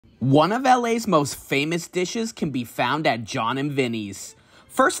One of LA's most famous dishes can be found at Jon and Vinny's.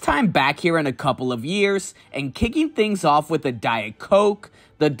 First time back here in a couple of years, and kicking things off with a Diet Coke,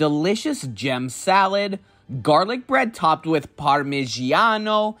 the delicious gem salad, garlic bread topped with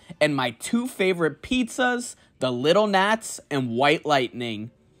Parmigiano, and my two favorite pizzas, the Little Nats and White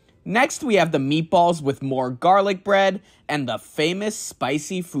Lightning. Next, we have the meatballs with more garlic bread and the famous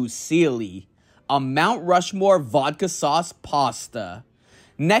spicy fusilli, a Mount Rushmore vodka sauce pasta.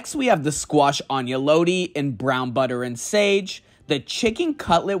 Next, we have the squash agnolotti in brown butter and sage, the chicken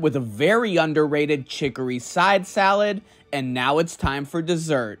cutlet with a very underrated chicory side salad, and now it's time for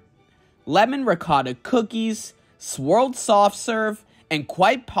dessert. Lemon ricotta cookies, swirled soft serve, and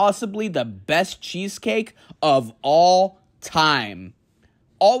quite possibly the best cheesecake of all time.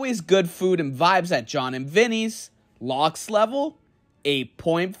 Always good food and vibes at Jon and Vinny's. Locks level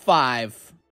 8.5.